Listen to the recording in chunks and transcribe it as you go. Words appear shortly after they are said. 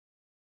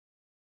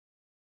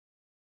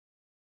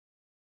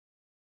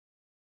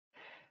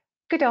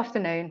Good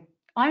afternoon.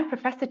 I'm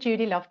Professor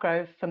Julie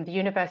Lovegrove from the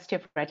University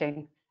of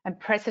Reading and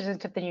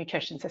President of the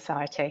Nutrition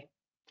Society.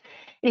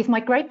 It is my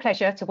great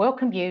pleasure to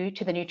welcome you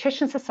to the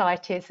Nutrition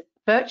Society's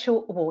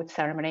Virtual Awards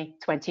Ceremony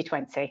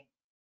 2020.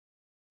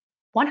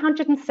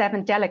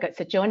 107 delegates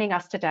are joining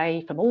us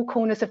today from all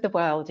corners of the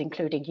world,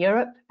 including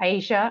Europe,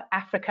 Asia,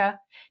 Africa,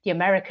 the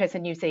Americas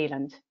and New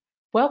Zealand.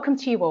 Welcome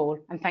to you all,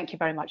 and thank you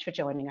very much for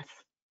joining us.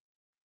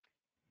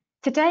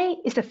 Today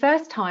is the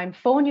first time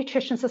 4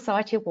 Nutrition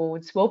Society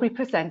Awards will be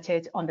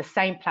presented on the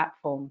same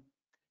platform.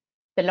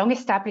 The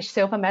long-established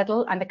Silver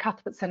Medal and the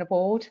Cuthbertson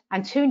Award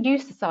and 2 new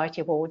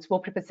Society Awards will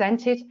be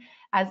presented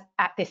at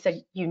this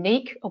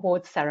unique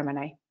awards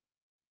ceremony.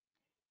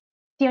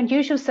 The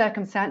unusual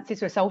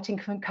circumstances resulting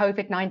from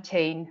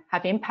COVID-19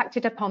 have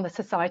impacted upon the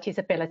Society's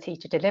ability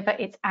to deliver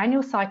its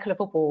annual cycle of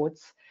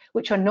awards,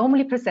 which are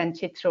normally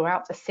presented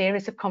throughout a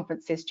series of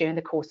conferences during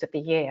the course of the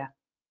year.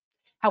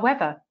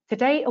 However,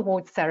 today's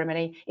awards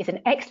ceremony is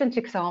an excellent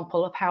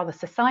example of how the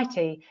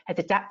Society has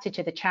adapted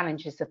to the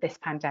challenges of this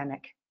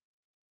pandemic.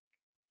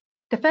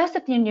 The first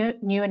of the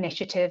new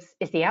initiatives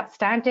is the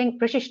outstanding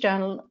British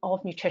Journal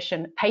of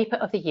Nutrition Paper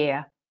of the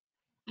Year,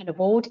 an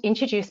award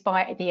introduced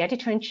by the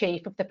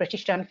Editor-in-Chief of the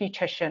British Journal of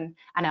Nutrition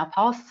and our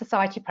past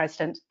Society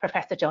President,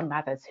 Professor John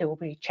Mathers, who will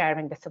be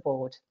chairing this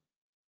award.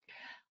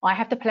 I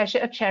have the pleasure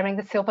of chairing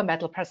the Silver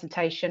Medal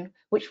presentation,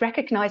 which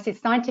recognises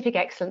scientific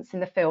excellence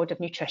in the field of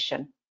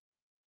nutrition.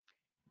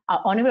 Our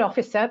Honorary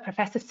Officer,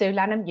 Professor Sue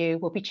Lanham-Yu,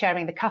 will be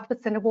chairing the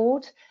Cuthbertson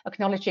Award,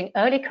 acknowledging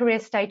early career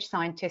stage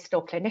scientists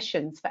or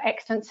clinicians for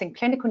excellence in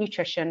clinical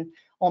nutrition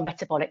or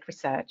metabolic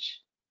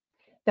research.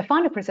 The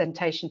final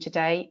presentation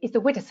today is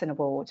the Widdowson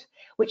Award,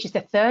 which is the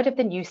 3rd of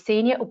the new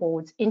senior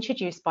awards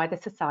introduced by the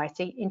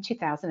Society in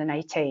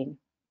 2018.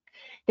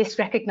 This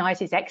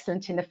recognises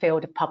excellence in the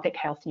field of public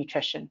health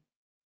nutrition.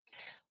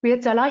 We are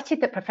delighted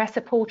that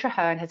Professor Paul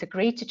Traherne has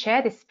agreed to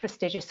chair this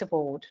prestigious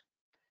award.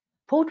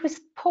 Paul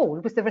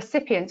was the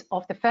recipient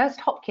of the first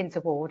Hopkins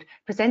Award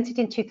presented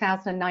in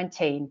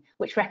 2019,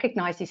 which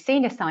recognises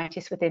senior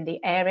scientists within the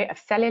area of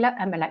cellular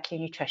and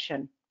molecular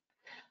nutrition.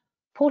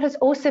 Paul has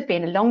also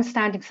been a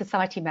long-standing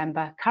Society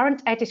member,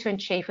 current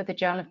Editor-in-Chief of the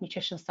Journal of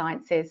Nutritional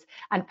Sciences,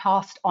 and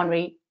past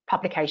Honorary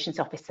Publications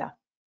Officer.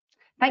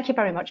 Thank you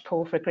very much,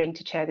 Paul, for agreeing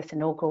to chair this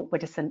inaugural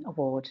Widdowson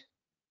Award.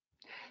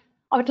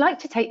 I would like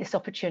to take this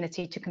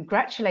opportunity to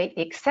congratulate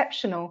the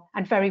exceptional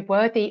and very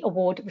worthy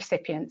award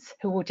recipients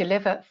who will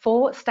deliver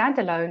 4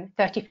 standalone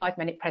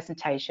 35-minute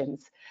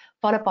presentations,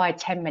 followed by a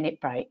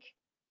 10-minute break.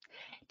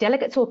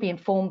 Delegates will be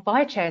informed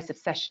via chairs of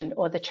session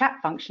or the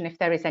chat function if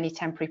there is any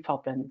temporary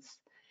problems.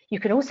 You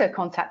can also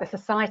contact the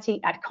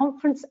Society at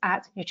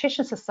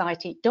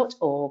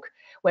conference@nutritionsociety.org,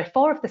 where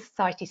 4 of the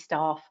Society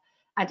staff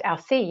and our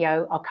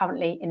CEO are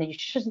currently in the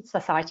Nutrition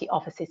Society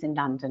offices in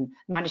London,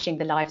 managing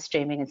the live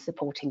streaming and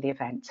supporting the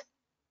event.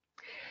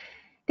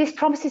 This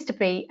promises to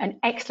be an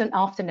excellent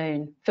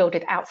afternoon filled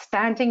with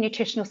outstanding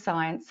nutritional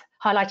science,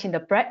 highlighting the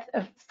breadth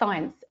of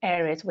science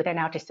areas within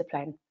our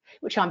discipline,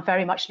 which I'm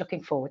very much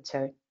looking forward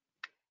to.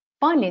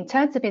 Finally, in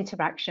terms of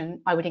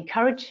interaction, I would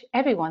encourage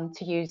everyone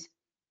to use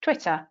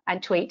Twitter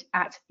and tweet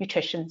at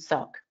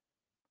NutritionSoc.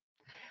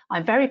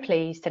 I'm very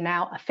pleased to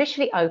now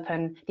officially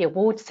open the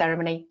awards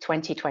ceremony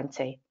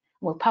 2020.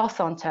 We'll pass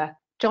on to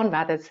John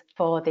Mathers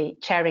for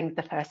chairing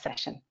the first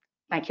session.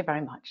 Thank you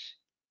very much.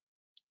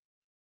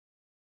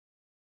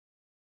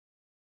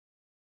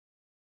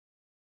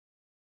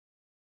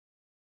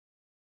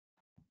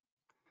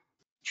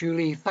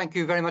 Julie, thank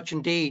you very much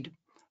indeed.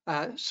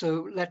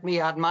 So let me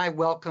add my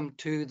welcome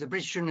to the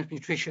British Journal of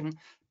Nutrition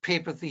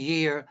Paper of the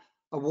Year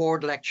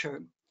Award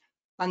Lecture.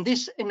 And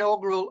this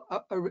inaugural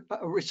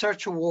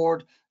research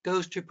award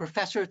goes to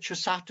Professor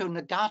Chisato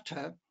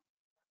Nagata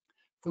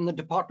from the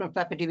Department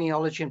of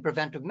Epidemiology and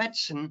Preventive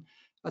Medicine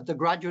at the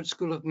Graduate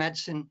School of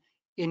Medicine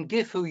in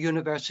Gifu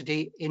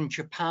University in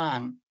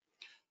Japan,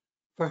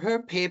 for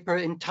her paper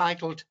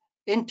entitled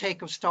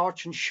Intake of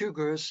Starch and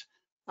Sugars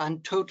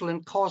and Total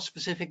and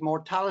Cause-Specific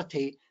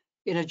Mortality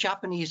in a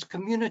Japanese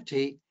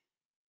Community,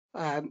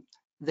 the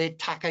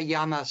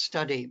Takayama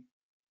study.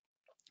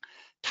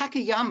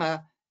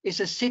 Takayama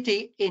is a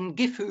city in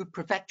Gifu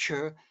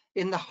Prefecture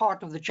in the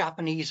heart of the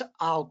Japanese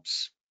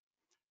Alps.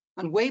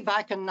 And way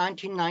back in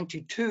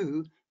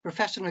 1992,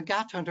 Professor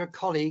Nagata and her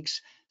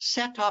colleagues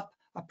set up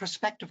a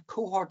prospective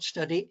cohort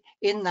study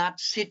in that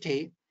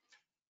city,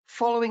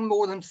 following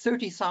more than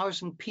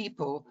 30,000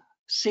 people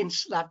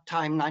since that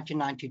time,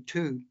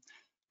 1992.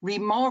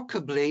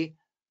 Remarkably,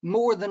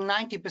 more than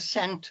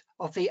 90%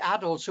 of the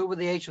adults over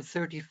the age of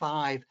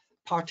 35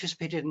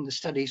 participated in the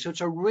study. So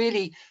it's a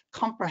really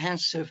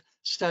comprehensive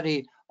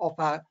study of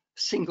a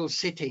single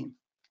city.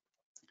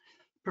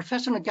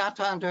 Professor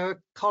Nagata and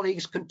her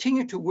colleagues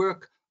continue to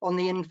work on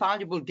the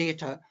invaluable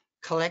data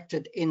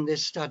collected in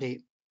this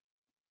study.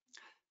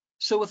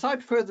 So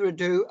without further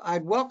ado,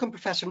 I'd welcome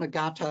Professor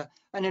Nagata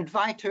and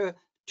invite her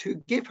to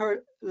give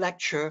her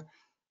lecture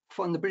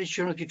from the British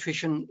Journal of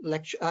Nutrition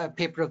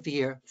Paper of the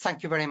Year.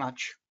 Thank you very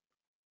much.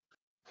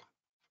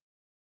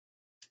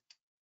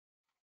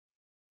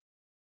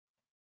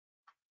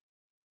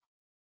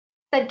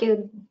 Thank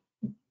you,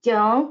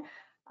 John.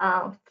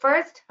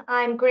 First,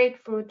 I'm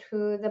grateful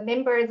to the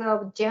members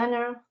of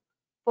journal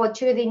for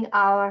choosing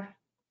our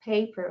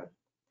paper.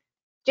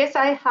 Just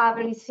I have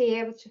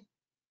received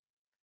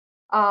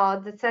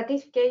the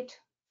certificate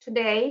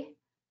today,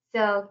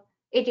 so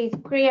it is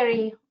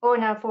clearly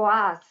honor for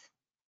us.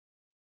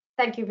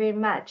 Thank you very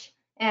much.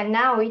 And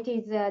now it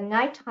is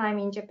nighttime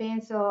in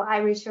Japan, so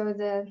I will show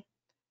the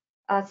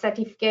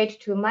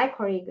certificate to my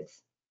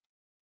colleagues.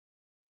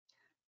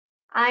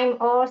 I'm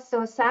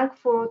also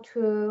thankful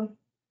to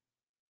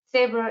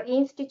several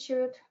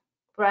institutes,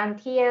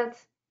 volunteers,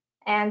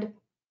 and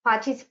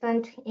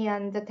participants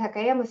in the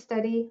Takayama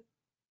study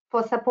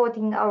for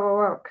supporting our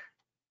work.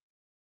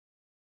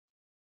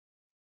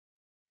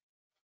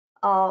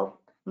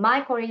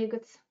 My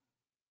colleagues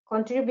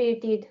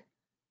contributed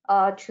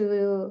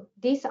to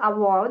this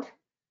award,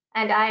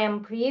 and I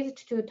am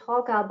pleased to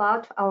talk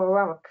about our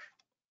work.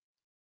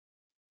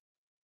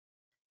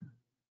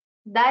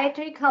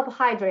 Dietary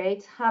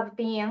carbohydrates have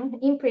been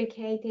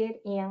implicated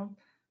in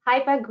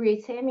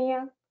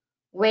hyperglycemia,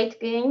 weight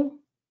gain,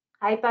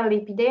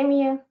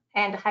 hyperlipidemia,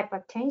 and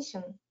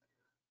hypertension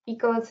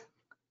because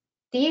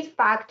these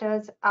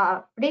factors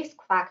are risk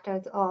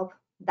factors of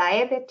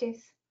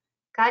diabetes,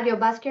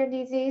 cardiovascular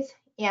disease,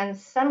 and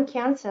some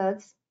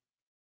cancers.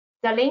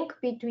 The link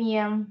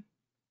between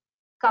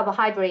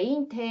carbohydrate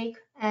intake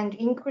and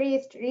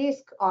increased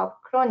risk of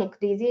chronic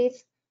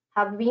disease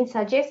have been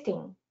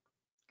suggesting.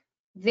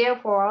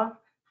 Therefore,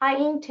 high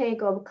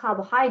intake of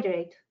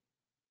carbohydrate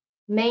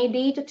may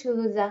lead to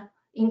the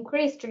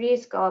increased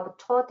risk of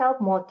total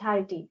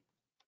mortality.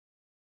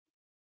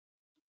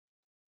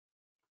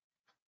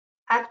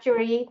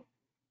 Actually,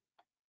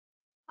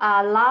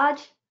 a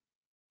large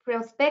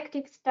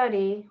prospective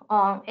study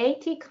on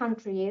 80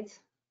 countries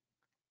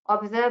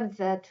observed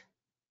that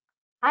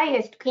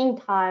highest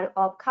quintile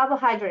of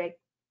carbohydrate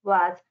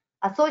was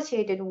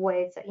associated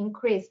with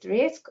increased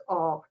risk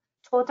of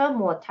total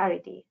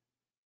mortality.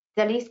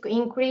 The risk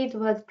increase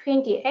was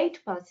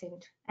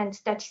 28% and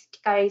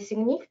statistically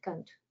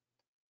significant.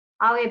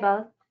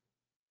 However,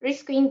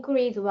 risk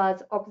increase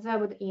was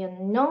observed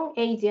in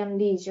non-Asian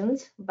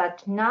regions,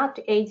 but not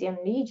Asian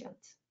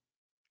regions.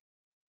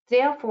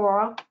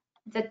 Therefore,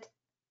 the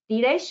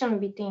relation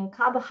between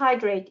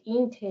carbohydrate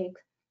intake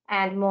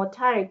and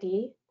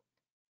mortality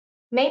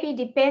may be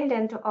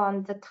dependent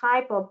on the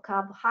type of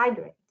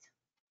carbohydrate.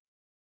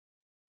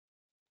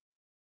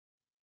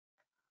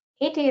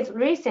 It is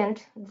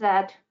recent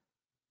that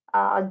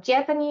a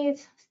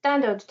Japanese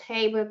standard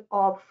table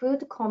of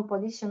food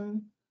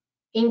composition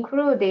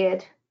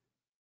included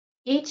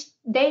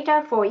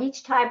data for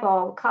each type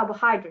of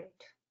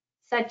carbohydrate,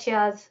 such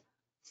as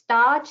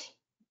starch,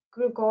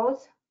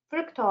 glucose,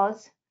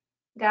 fructose,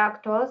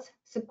 galactose,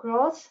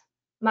 sucrose,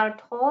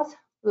 maltose,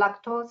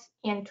 lactose,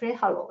 and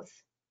trehalose.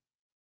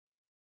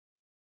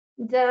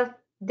 The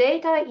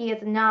data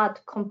is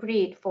not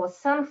complete for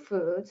some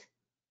foods,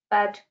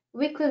 but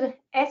we could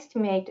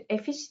estimate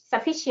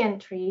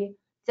sufficiently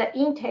the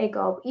intake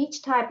of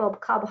each type of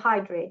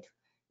carbohydrate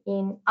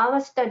in our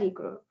study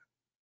group.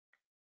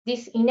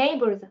 This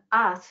enables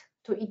us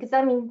to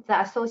examine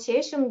the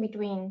association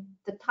between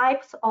the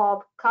types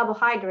of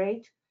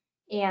carbohydrate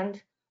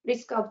and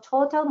risk of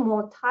total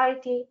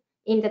mortality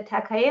in the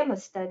Takayama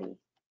study.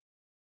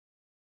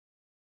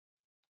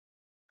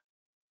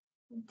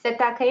 The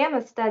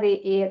Takayama study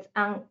is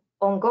an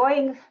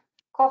ongoing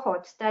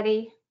cohort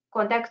study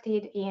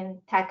conducted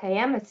in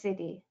Takayama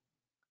City.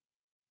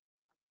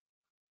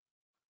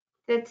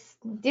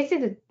 This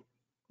is a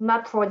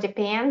map for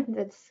Japan.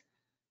 That's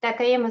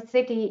Takayama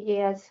City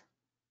is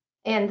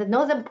in the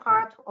northern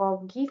part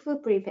of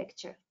Gifu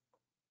Prefecture.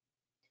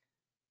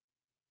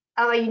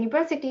 Our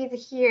university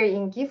is here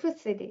in Gifu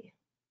City.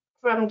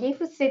 From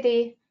Gifu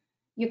City,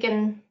 you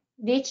can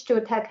reach to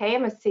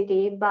Takayama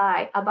City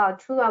by about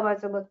 2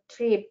 hours of a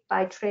trip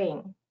by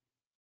train.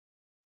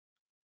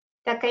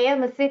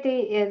 Takayama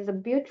City is a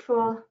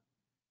beautiful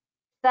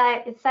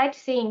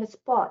sightseeing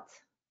spot.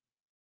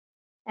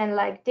 And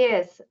like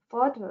this,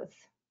 photos.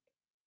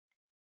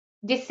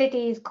 This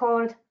city is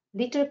called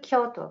Little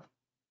Kyoto.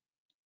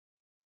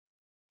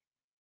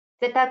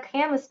 The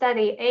Takayama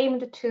study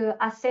aimed to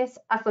assess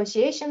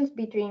associations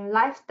between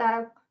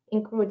lifestyle,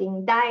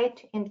 including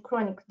diet and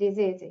chronic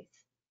diseases.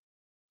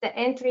 The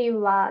entry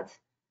was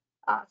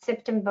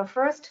September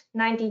 1st,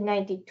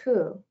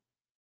 1992.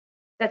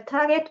 The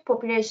target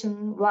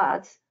population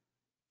was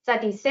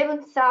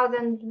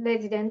 37,000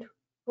 residents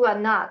who are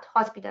not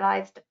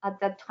hospitalized at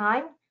that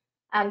time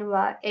and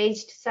were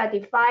aged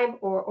 35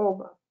 or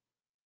over.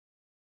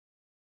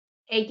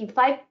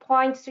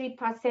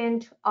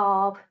 85.3%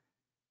 of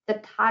the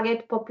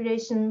target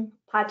population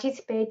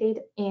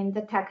participated in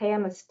the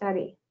Takayama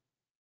study.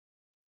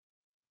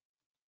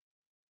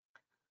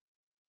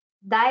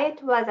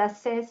 Diet was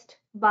assessed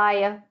by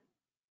a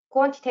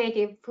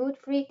quantitative food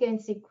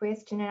frequency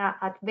questionnaire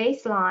at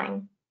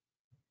baseline.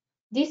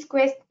 This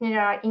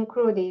questionnaire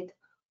included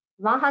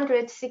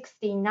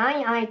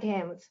 169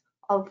 items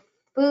of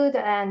food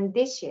and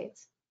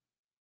dishes.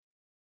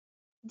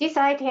 This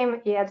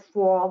item is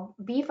for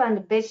beef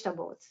and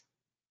vegetables.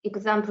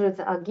 Examples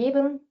are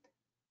given: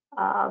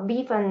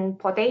 beef and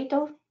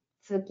potato,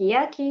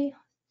 sukiyaki,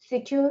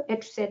 stew,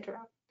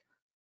 etc.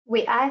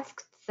 We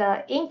asked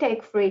the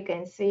intake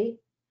frequency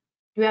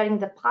during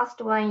the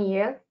past 1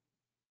 year,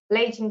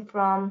 ranging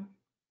from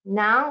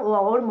none or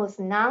almost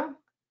none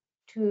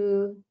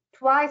to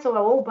twice or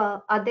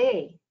over a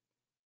day.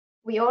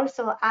 We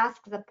also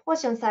asked the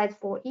portion size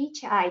for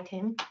each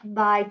item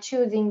by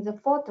choosing the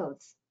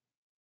photos.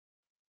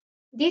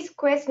 This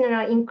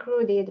questionnaire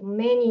included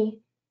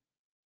many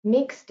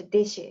mixed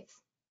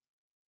dishes.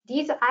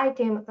 These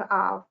items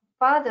are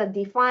further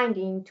defined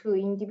into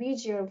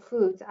individual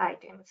food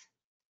items.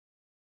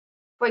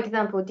 For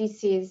example,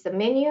 this is the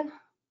menu,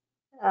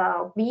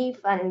 beef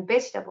and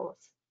vegetables.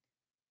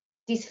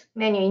 This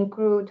menu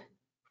includes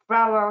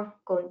flour,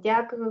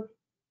 konjaku,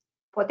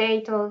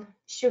 potato,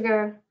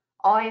 sugar,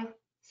 oil,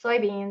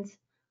 soybeans,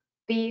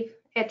 beef,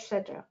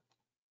 etc.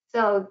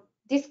 So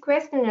this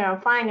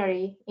questionnaire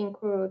finally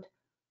includes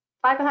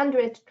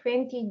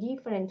 520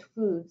 different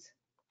foods.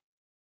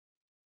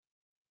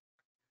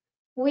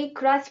 We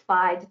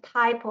classified the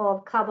type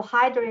of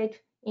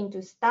carbohydrate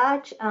into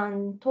starch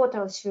and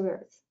total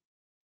sugars.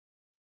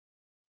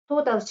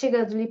 Total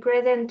sugars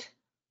represent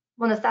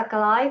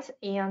monosaccharides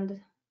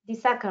and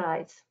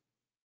disaccharides.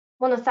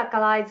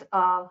 Monosaccharides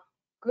are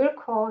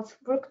glucose,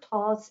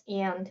 fructose,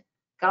 and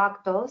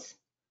galactose.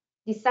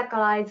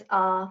 Disaccharides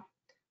are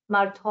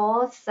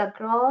maltose,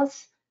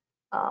 sucrose,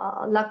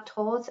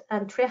 lactose,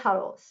 and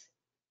trehalose.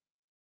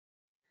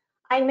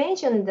 I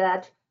mentioned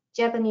that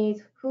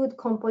Japanese food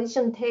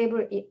composition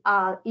table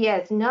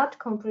is not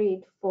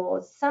complete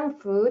for some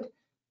food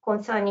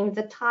concerning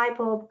the type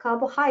of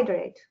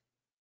carbohydrate,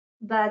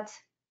 but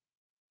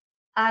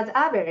as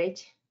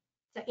average,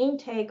 the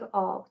intake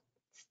of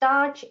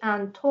starch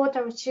and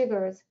total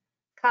sugars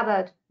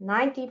covered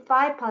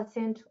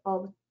 95%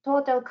 of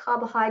total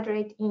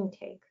carbohydrate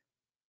intake.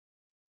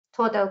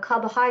 Total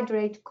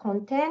carbohydrate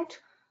content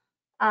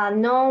are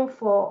known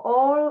for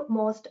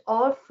almost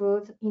all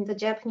foods in the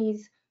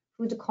Japanese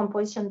food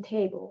composition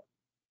table.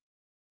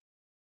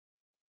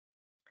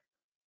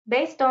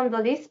 Based on the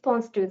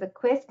response to the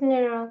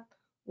questionnaire,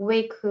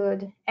 we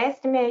could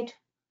estimate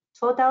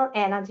total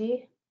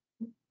energy,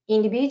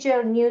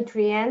 individual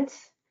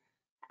nutrients,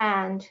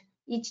 and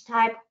each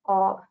type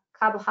of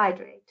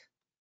carbohydrate.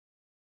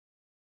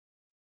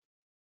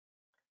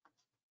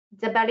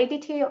 The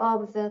validity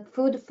of the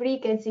food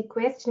frequency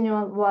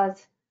questionnaire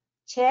was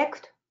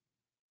checked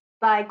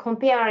by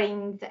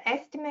comparing the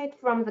estimate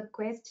from the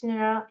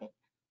questionnaire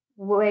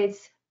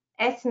with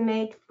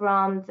estimate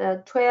from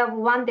the 12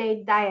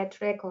 one-day diet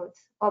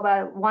records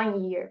over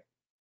 1 year.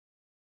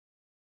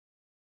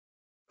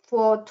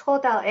 For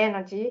total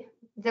energy,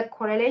 the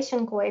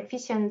correlation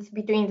coefficients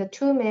between the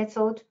two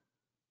methods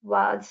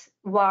were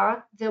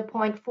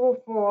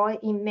 0.44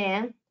 in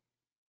men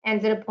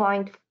and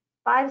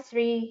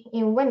 0.53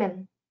 in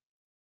women.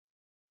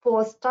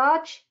 For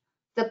starch,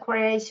 the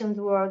correlations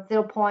were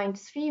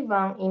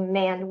 0.31 in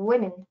men and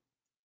women.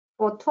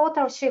 For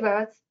total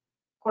sugars,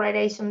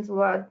 correlations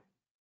were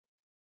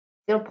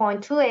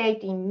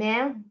 0.28 in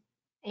men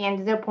and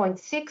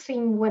 0.6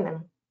 in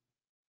women.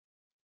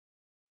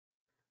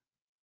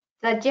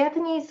 The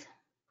Japanese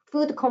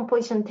food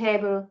composition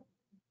table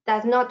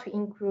does not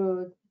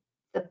include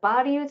the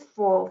values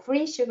for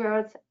free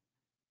sugars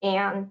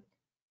and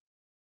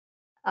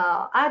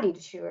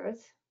added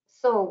sugars,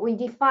 so we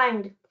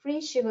defined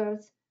free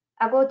sugars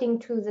according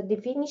to the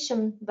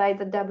definition by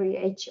the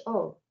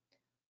WHO.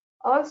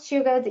 All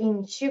sugars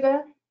in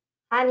sugar,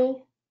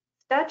 honey,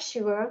 starch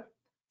sugar,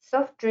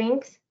 soft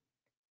drinks,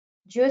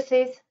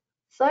 juices,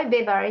 soy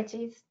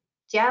beverages,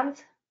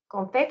 jams,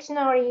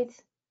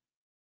 confectionaries,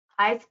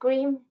 ice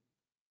cream,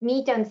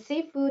 meat and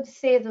seafood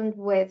seasoned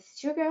with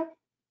sugar,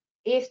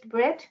 yeast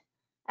bread,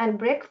 and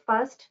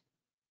breakfast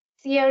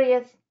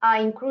cereals are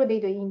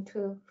included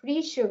into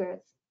free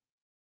sugars.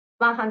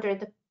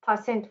 100%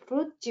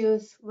 fruit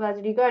juice was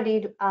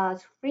regarded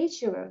as free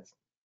sugars.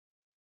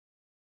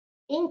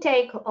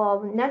 Intake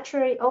of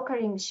naturally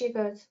occurring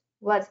sugars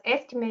was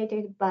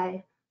estimated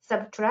by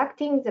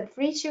subtracting the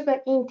free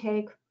sugar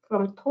intake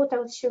from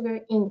total sugar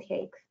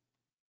intake.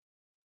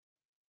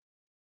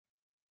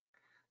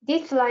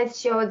 This slide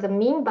shows the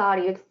mean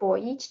values for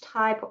each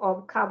type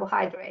of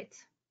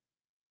carbohydrates.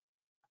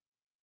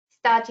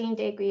 Starch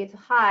intake is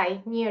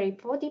high, nearly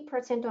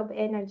 40% of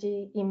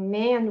energy in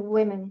men and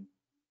women.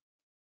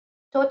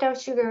 Total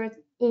sugar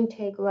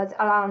intake was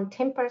around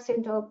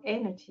 10% of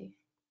energy.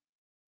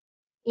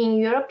 In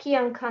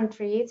European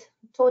countries,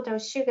 total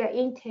sugar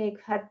intake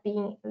had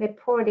been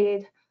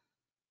reported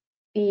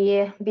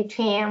be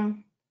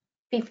between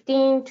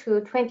 15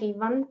 to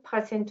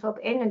 21% of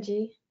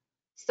energy,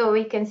 so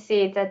we can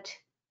see that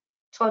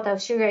total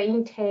sugar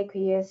intake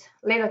is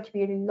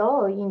relatively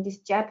low in this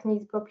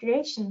Japanese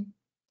population.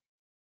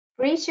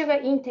 Free sugar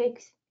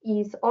intake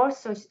is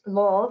also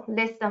low,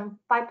 less than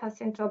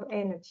 5% of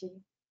energy.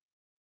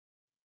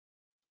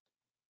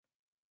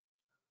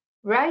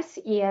 Rice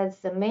is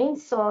the main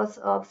source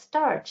of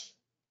starch.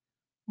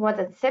 more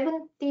than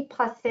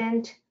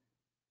 70%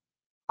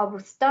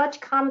 of starch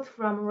comes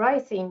from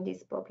rice in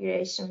this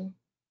population.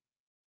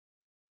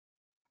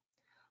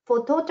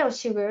 For total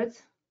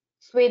sugars,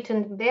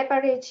 sweetened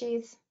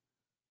beverages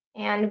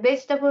and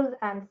vegetables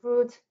and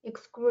fruits,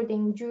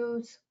 excluding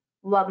juice,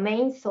 were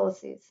main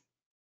sources.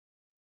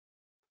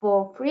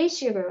 For free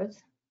sugars,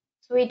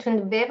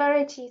 sweetened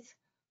beverages,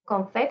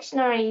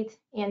 confectioneries,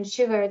 and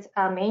sugars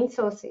are main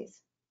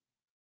sources.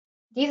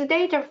 These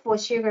data for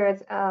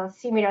sugars are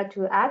similar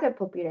to other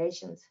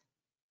populations.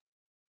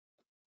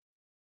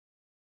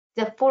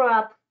 The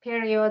follow-up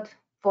period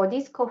for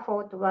this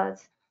cohort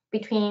was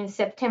between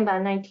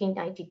September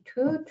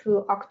 1992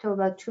 to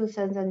October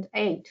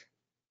 2008.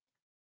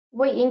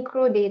 We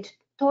included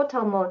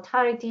total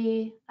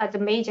mortality as a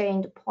major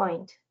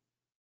endpoint.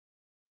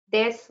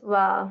 Deaths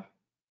were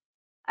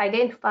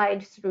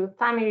identified through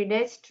family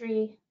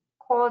registry.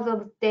 Cause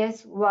of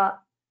death were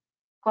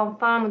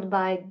confirmed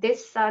by death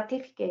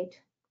certificate.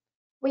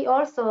 We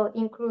also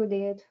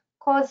included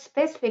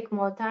cause-specific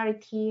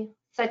mortality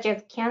such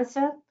as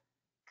cancer,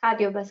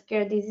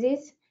 cardiovascular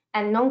disease,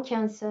 and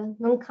non-cancer,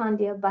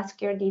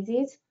 non-cardiovascular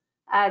disease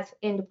as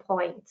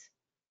endpoints.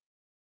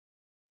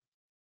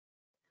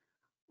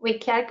 We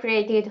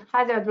calculated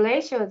hazard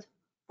ratios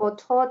for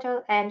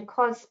total and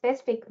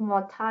cause-specific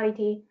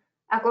mortality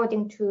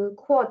according to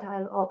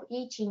quartile of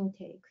each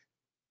intake.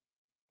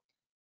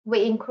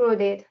 We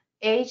included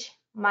age,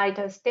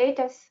 marital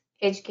status,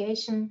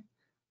 education,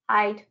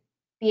 height,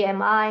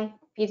 BMI,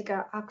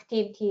 physical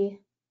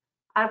activity,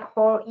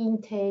 alcohol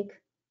intake,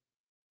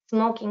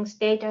 smoking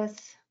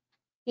status,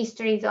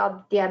 histories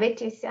of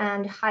diabetes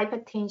and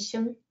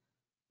hypertension,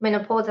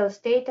 menopausal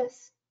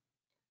status,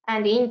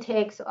 and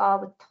intakes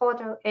of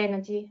total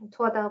energy,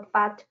 total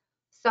fat,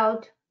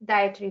 salt,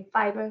 dietary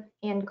fiber,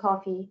 and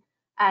coffee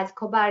as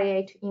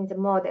covariate in the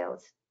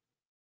models.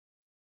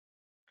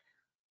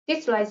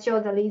 This slide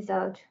shows the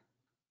result.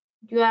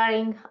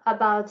 During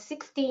about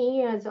 16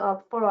 years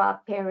of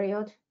follow-up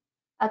period,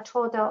 a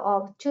total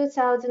of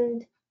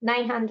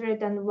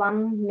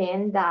 2,901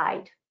 men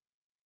died.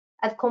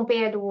 As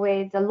compared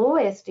with the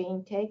lowest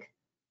intake,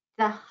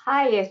 the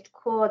highest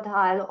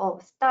quartile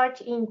of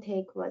starch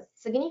intake was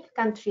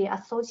significantly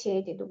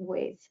associated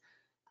with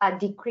a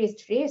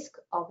decreased risk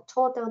of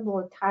total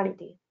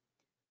mortality.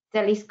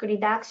 The risk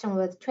reduction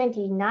was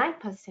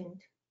 29%.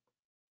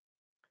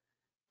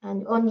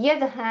 And on the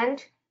other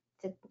hand,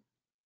 the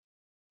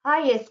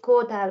highest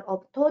quartile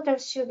of total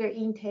sugar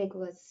intake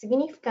was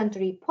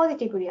significantly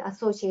positively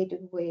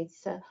associated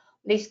with the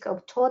risk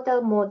of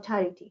total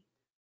mortality.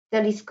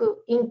 The risk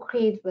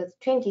increase was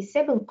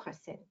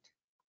 27%.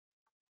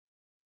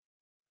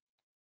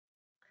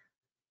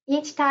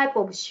 Each type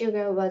of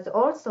sugar was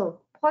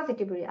also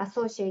positively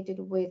associated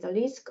with the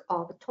risk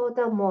of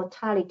total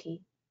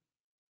mortality.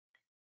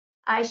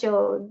 I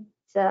showed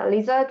the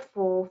result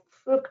for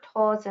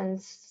fructose and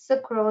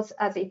sucrose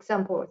as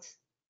examples.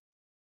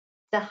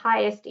 The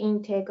highest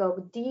intake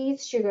of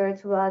these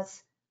sugars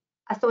was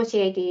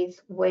associated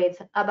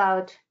with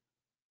about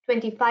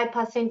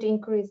 25%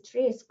 increased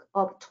risk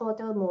of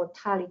total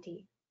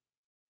mortality.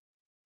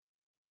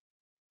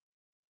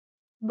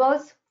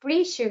 Both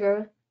free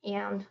sugar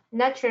and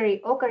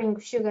naturally occurring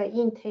sugar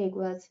intake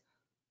was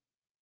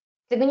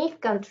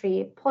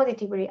significantly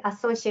positively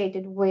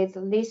associated with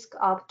risk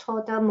of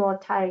total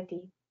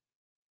mortality.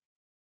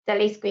 The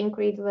risk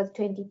increase was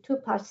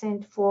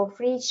 22% for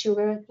free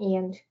sugar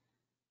and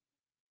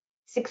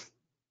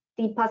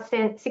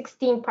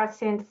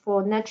 16%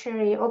 for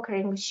naturally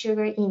occurring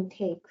sugar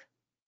intake.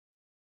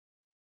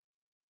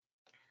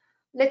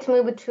 Let's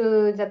move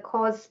to the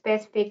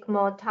cause-specific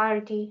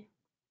mortality.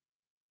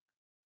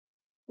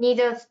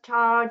 Neither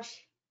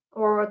starch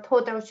or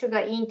total sugar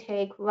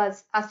intake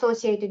was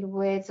associated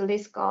with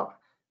risk of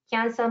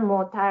cancer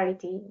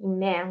mortality in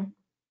men.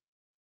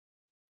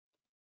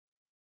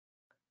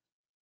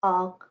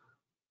 The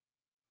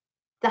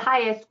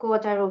highest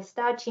quartile of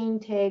starch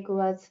intake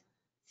was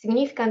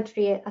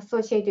significantly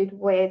associated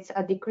with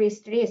a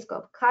decreased risk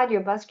of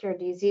cardiovascular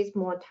disease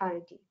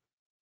mortality.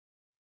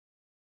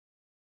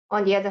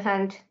 On the other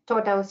hand,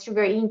 total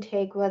sugar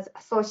intake was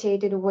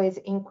associated with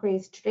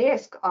increased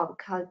risk of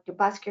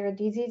cardiovascular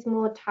disease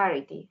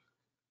mortality.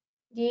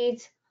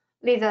 These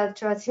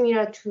results are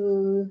similar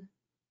to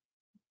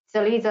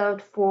the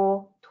result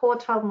for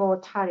total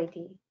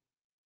mortality.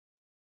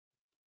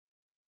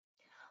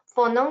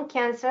 For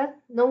non-cancer,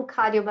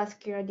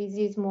 non-cardiovascular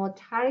disease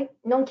mortality,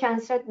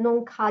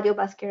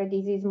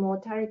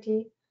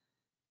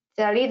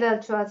 the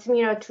results are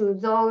similar to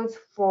those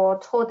for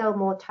total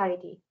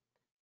mortality.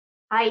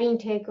 High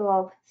intake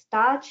of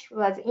starch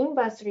was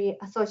inversely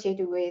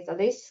associated with the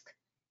risk,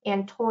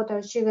 and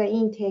total sugar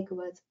intake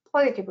was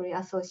positively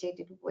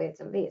associated with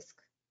the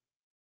risk.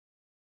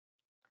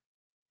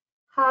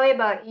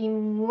 However,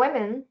 in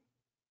women,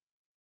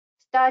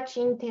 starch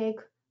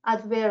intake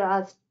as well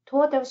as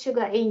total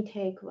sugar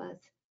intake was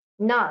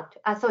not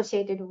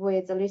associated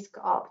with the risk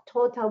of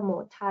total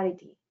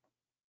mortality.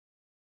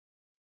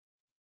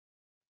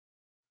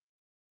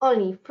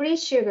 Only free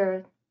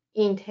sugar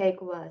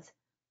intake was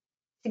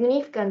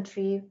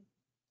significantly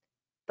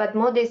but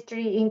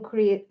modestly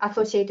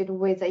associated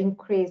with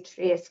increased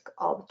risk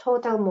of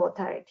total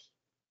mortality.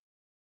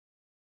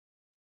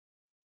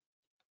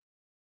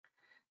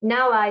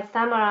 Now I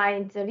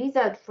summarize the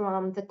result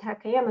from the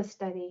Takayama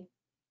study.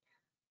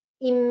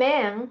 In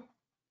men,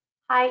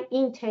 high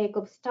intake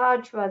of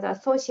starch was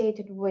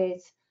associated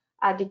with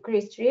a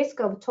decreased risk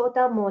of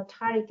total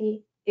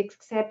mortality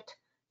except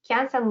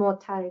cancer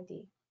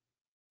mortality.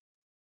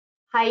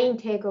 High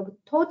intake of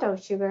total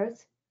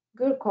sugars,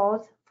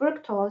 glucose,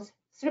 fructose,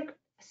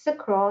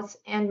 sucrose,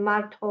 and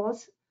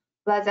maltose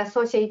was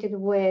associated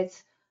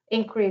with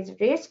increased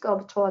risk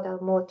of total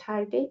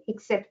mortality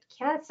except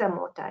cancer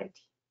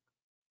mortality.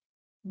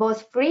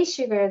 Both free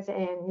sugars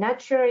and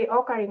naturally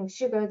occurring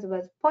sugars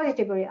was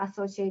positively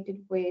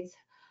associated with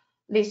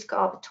risk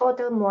of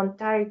total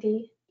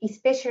mortality,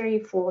 especially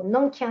for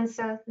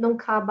non-cancer,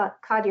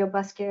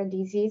 non-cardiovascular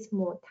disease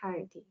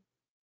mortality.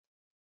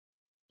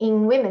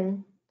 In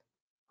women,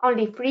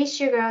 only free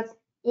sugars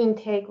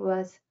intake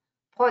was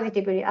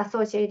positively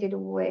associated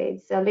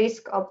with the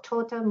risk of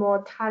total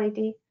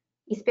mortality,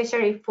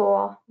 especially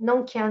for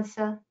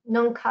non-cancer,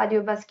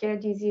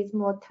 non-cardiovascular disease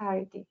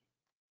mortality.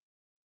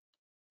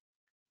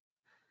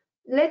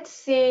 Let's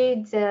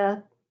see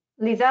the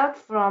result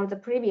from the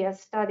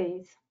previous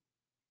studies.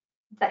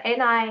 The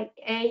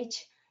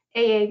NIH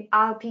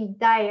AARP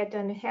Diet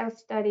and Health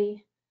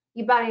Study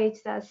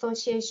evaluates the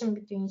association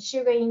between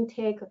sugar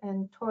intake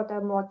and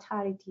total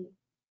mortality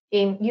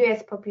in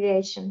US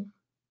population.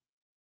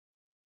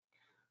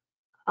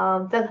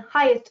 The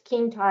highest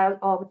quintile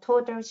of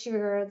total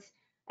sugars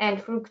and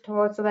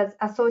fructose was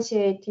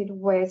associated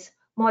with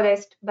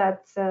modest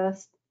but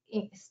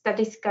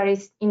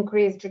statistically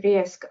increased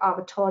risk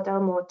of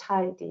total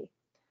mortality.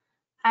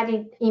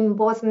 Added in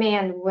both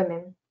men and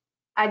women,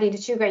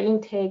 added sugar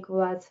intake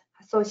was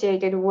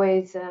associated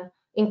with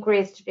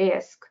increased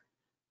risk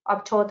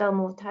of total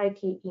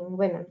mortality in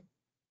women.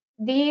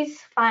 These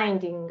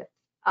findings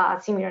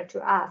are similar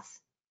to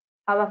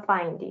our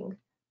finding.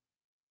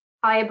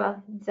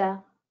 However,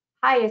 the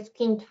highest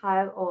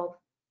quintile of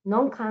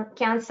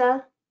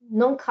non-cancer,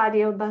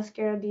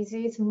 non-cardiovascular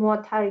disease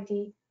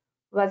mortality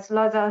was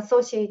rather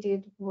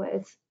associated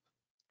with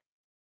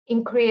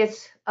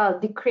increased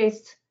of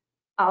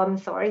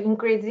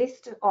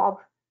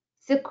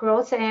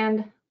sucrose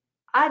and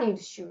added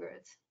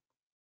sugars.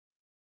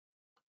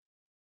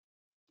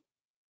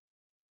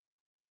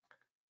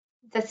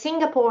 The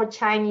Singapore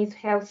Chinese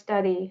Health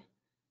Study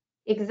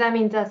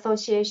examined the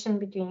association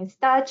between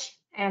starch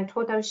and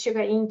total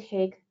sugar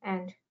intake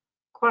and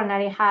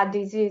coronary heart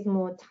disease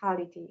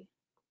mortality.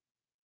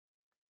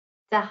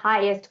 The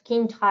highest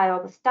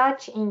quintile of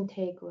starch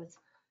intake was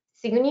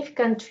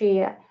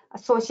significantly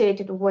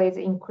associated with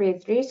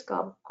increased risk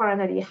of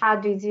coronary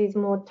heart disease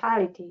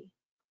mortality.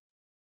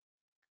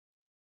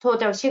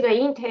 Total sugar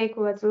intake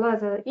was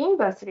rather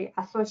inversely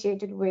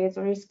associated with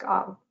risk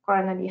of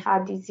coronary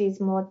heart disease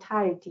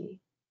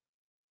mortality.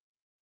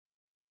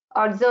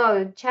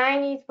 Although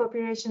Chinese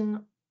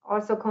population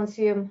also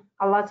consume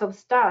a lot of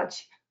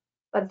starch,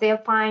 but their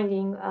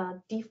findings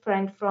are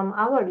different from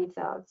our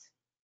results.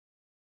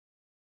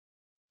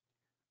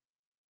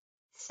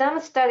 Some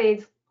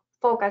studies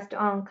focused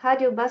on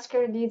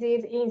cardiovascular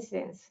disease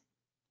incidence.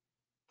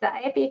 The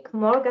EPIC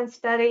Morgan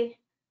study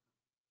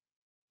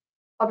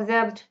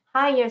observed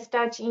higher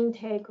starch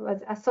intake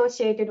was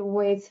associated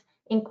with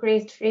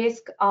increased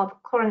risk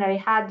of coronary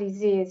heart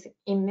disease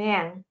in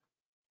men,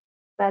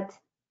 but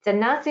the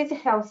Nurses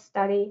Health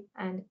Study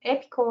and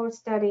EPICOR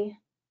study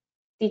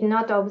did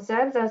not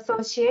observe the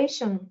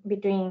association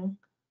between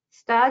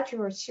starch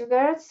or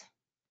sugars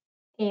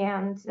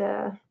and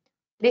the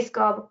risk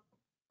of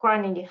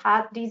coronary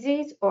heart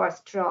disease or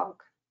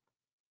stroke.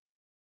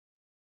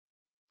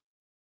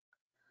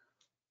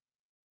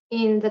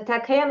 In the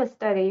Takayama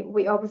study,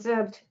 we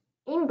observed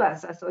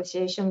inverse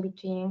association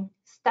between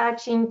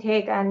starch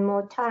intake and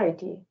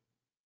mortality,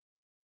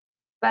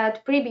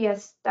 but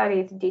previous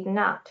studies did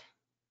not.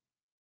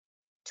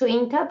 To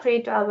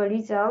interpret our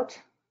result,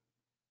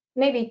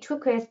 maybe two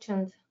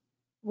questions.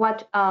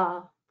 What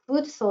are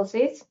food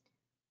sources?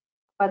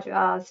 What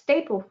are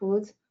staple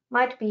foods?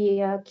 Might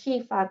be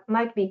key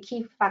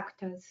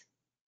factors.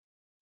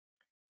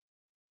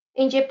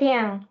 In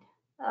Japan,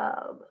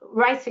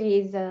 rice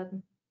is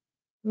the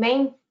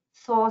main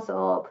source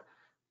of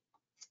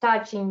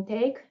starch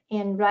intake,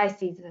 and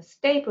rice is a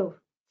staple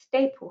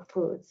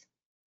foods.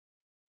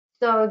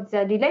 So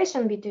the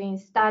relation between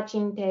starch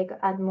intake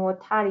and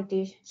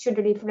mortality should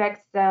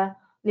reflect the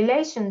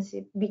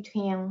relationship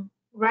between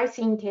rice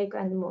intake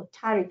and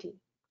mortality.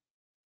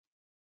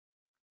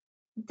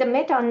 The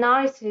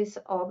meta-analysis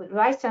of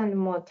rice and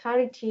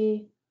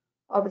mortality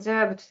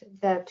observed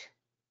that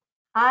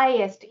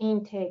highest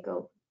intake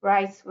of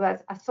rice was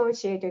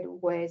associated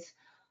with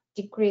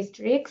decreased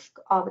risk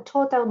of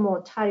total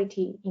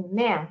mortality in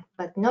men,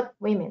 but not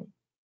women.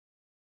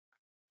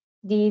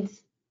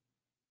 These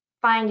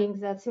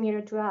findings are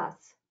similar to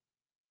us.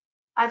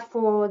 As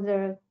for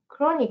the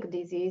chronic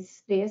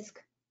disease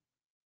risk,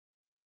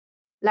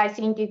 rice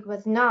intake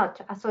was not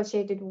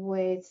associated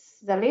with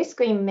the risk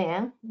in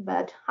men,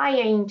 but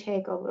higher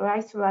intake of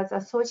rice was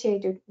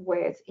associated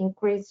with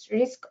increased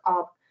risk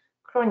of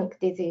chronic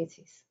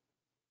diseases.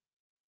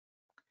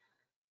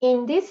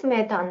 In this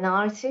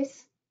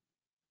meta-analysis,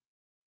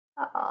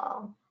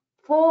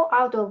 4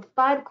 out of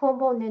 5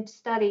 component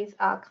studies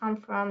come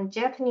from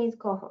Japanese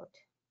cohort.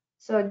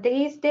 So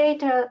these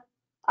data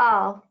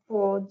are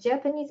for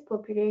Japanese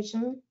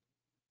population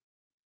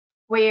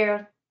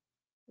where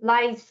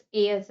rice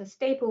is a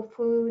staple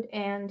food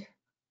and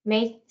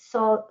main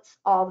source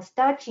of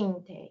starch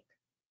intake.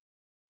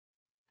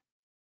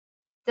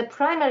 The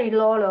primary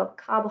role of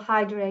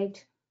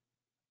carbohydrate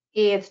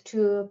is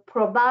to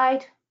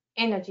provide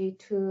energy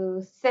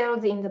to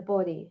cells in the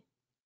body.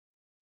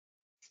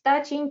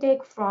 Starch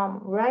intake from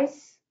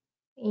rice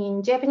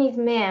in Japanese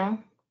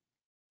men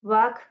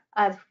work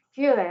as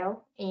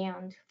fuel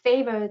and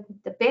favor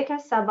the better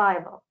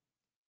survival,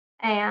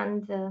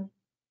 and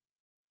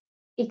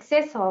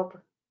excess of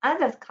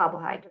other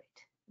carbohydrate,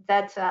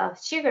 that's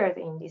sugars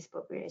in this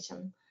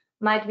population,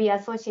 might be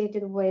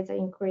associated with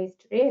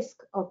increased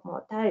risk of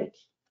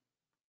mortality.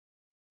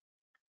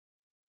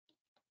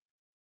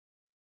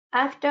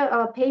 After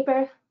our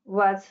paper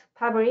was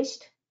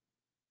published,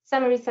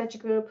 some research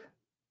group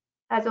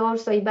has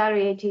also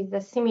evaluated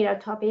the similar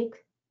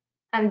topic,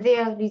 and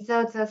their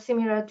results are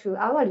similar to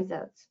our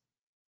results.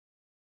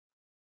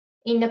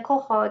 In the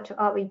cohort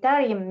of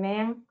Italian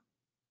men,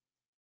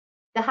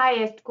 the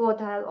highest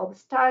quartile of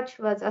starch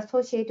was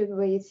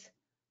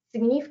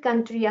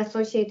significantly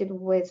associated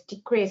with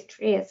decreased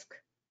risk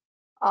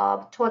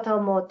of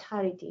total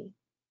mortality.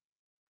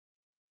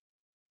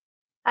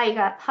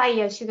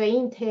 Higher sugar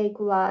intake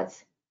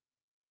was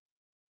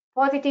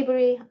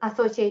positively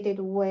associated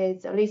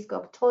with the risk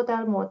of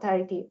total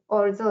mortality,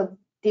 although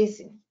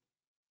this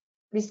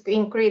risk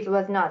increase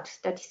was not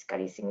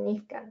statistically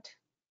significant.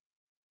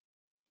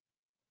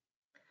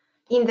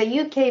 In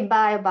the UK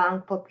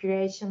biobank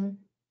population,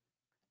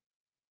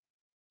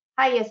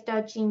 higher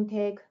starch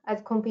intake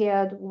as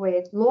compared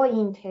with low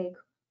intake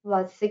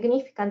was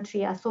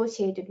significantly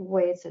associated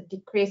with a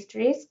decreased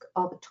risk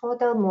of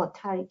total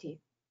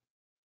mortality.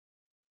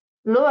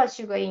 Lower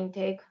sugar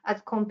intake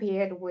as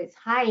compared with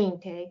high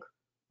intake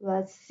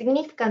was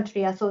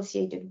significantly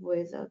associated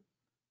with a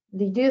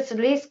reduced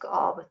risk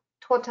of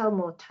total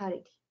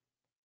mortality.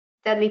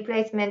 The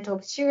replacement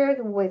of sugar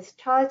with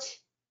starch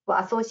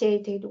was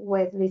associated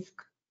with risk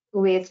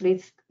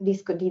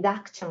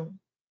reduction.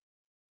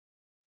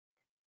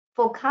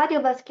 For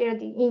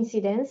cardiovascular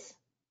incidence,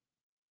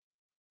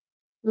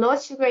 low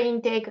sugar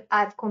intake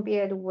as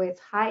compared with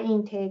high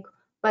intake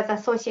was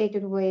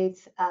associated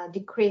with a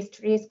decreased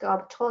risk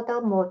of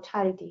total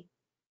mortality.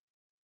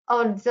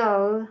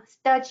 Although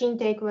starch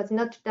intake was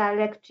not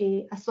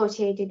directly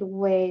associated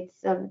with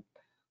the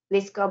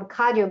risk of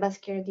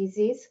cardiovascular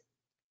disease,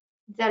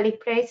 the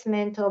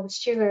replacement of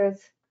sugars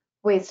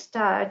with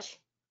starch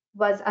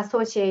was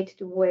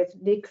associated with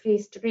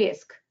decreased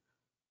risk.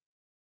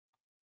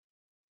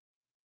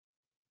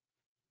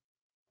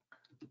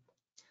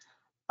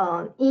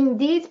 In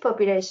these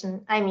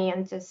populations, I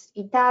mean just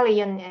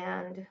Italian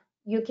and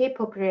UK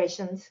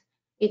populations,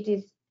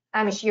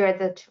 I'm sure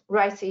that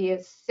rice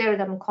is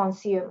seldom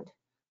consumed,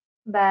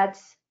 but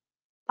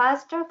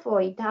pasta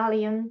for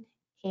Italian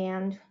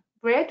and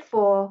bread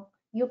for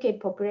UK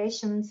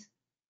populations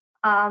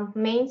are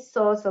main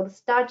source of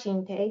starch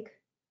intake,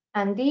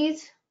 and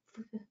these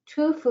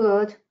two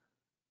foods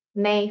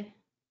may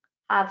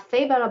have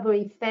favorable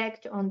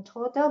effect on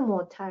total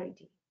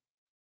mortality.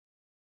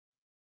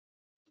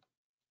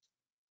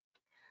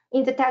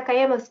 In the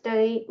Takayama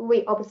study,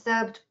 we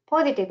observed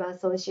positive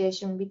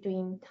association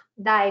between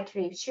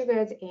dietary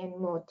sugars and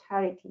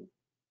mortality.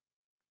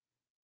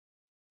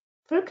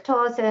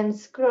 Fructose and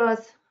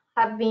sucrose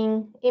have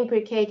been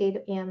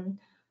implicated in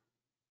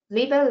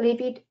liver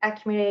lipid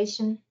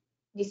accumulation,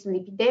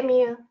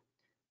 dyslipidemia,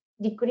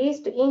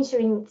 decreased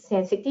insulin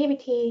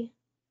sensitivity,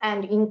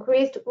 and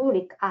increased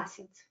uric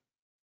acid.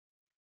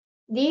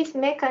 These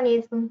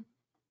mechanisms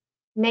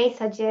may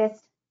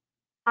suggest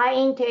high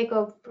intake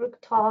of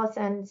fructose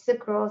and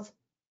sucrose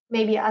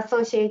may be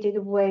associated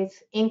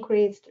with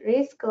increased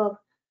risk of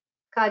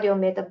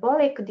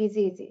cardiometabolic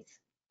diseases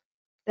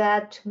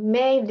that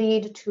may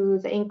lead to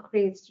the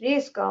increased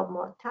risk of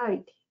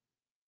mortality.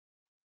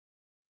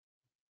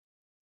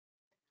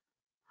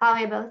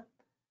 However,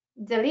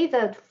 the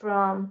result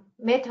from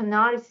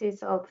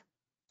meta-analysis of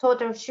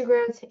total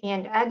sugars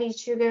and added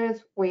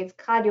sugars with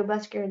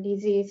cardiovascular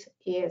disease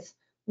is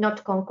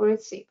not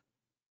conclusive.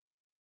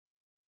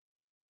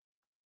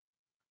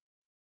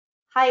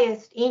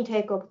 Highest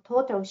intake of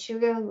total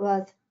sugar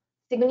was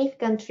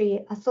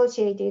significantly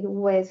associated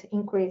with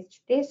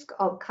increased risk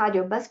of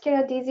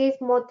cardiovascular disease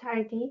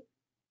mortality,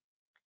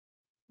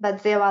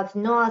 but there was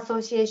no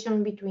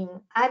association between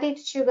added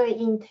sugar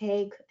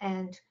intake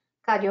and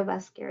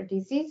cardiovascular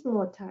disease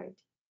mortality.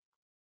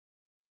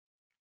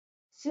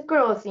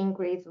 Sucrose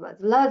increase was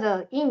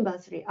rather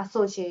inversely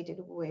associated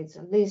with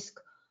the risk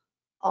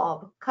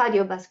of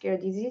cardiovascular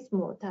disease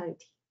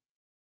mortality.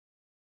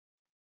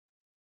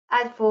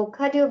 As for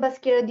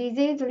cardiovascular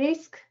disease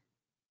risk,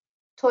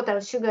 total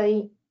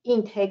sugar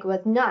intake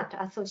was not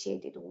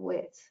associated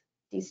with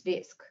this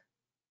risk.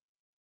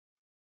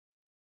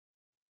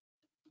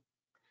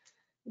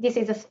 This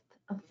is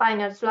a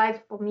final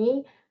slide for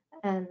me.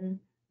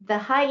 The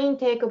high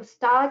intake of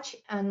starch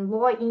and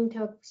low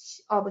intake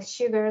of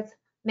sugars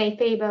may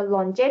favor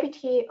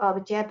longevity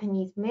of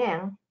Japanese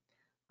men.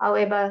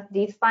 However,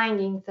 these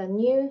findings are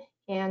new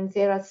and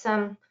there are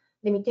some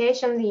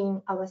limitations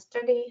in our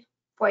study.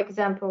 For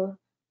example,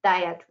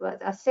 diet was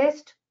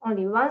assessed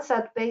only once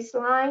at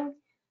baseline,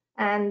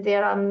 and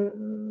there are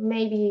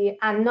maybe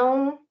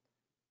unknown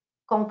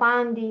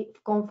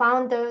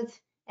confounders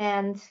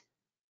and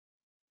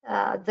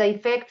the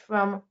effect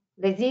from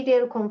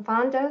residual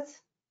confounders.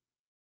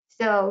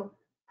 So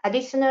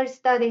additional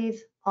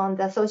studies on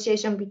the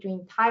association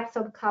between types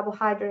of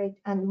carbohydrate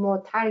and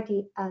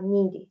mortality are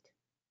needed.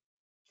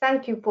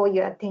 Thank you for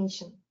your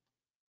attention.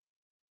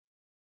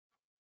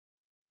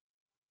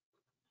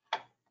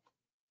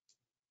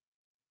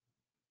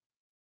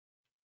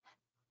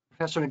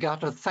 Professor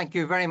Nagata, thank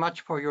you very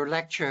much for your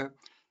lecture.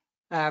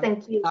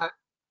 Thank you.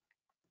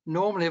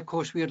 Normally, of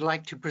course, we would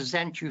like to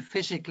present you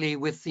physically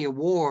with the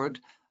award.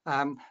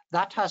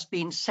 That has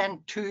been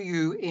sent to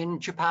you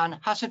in Japan.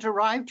 Has it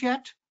arrived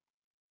yet?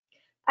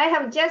 I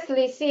have just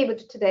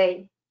received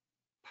today.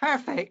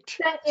 Perfect.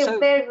 Thank you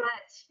very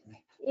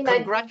much.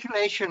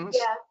 Congratulations.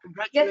 Yeah.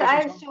 Congratulations.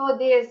 Yes, I'll show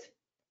this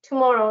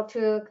tomorrow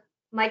to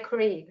my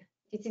colleague.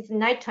 This is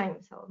nighttime,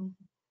 so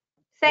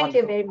thank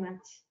you very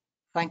much.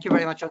 Thank you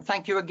very much. And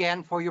thank you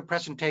again for your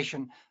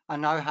presentation. I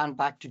now hand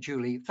back to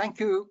Julie. Thank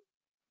you.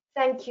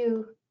 Thank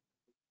you.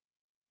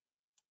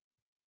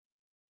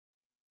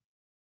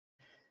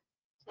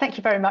 Thank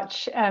you very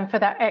much for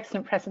that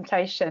excellent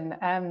presentation.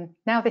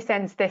 Now this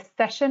ends this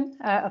session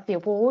of the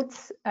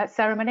awards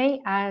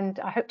ceremony, and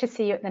I hope to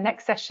see you at the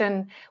next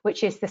session,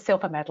 which is the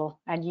silver medal,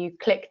 and you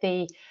click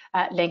the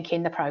link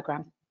in the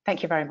programme.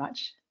 Thank you very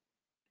much.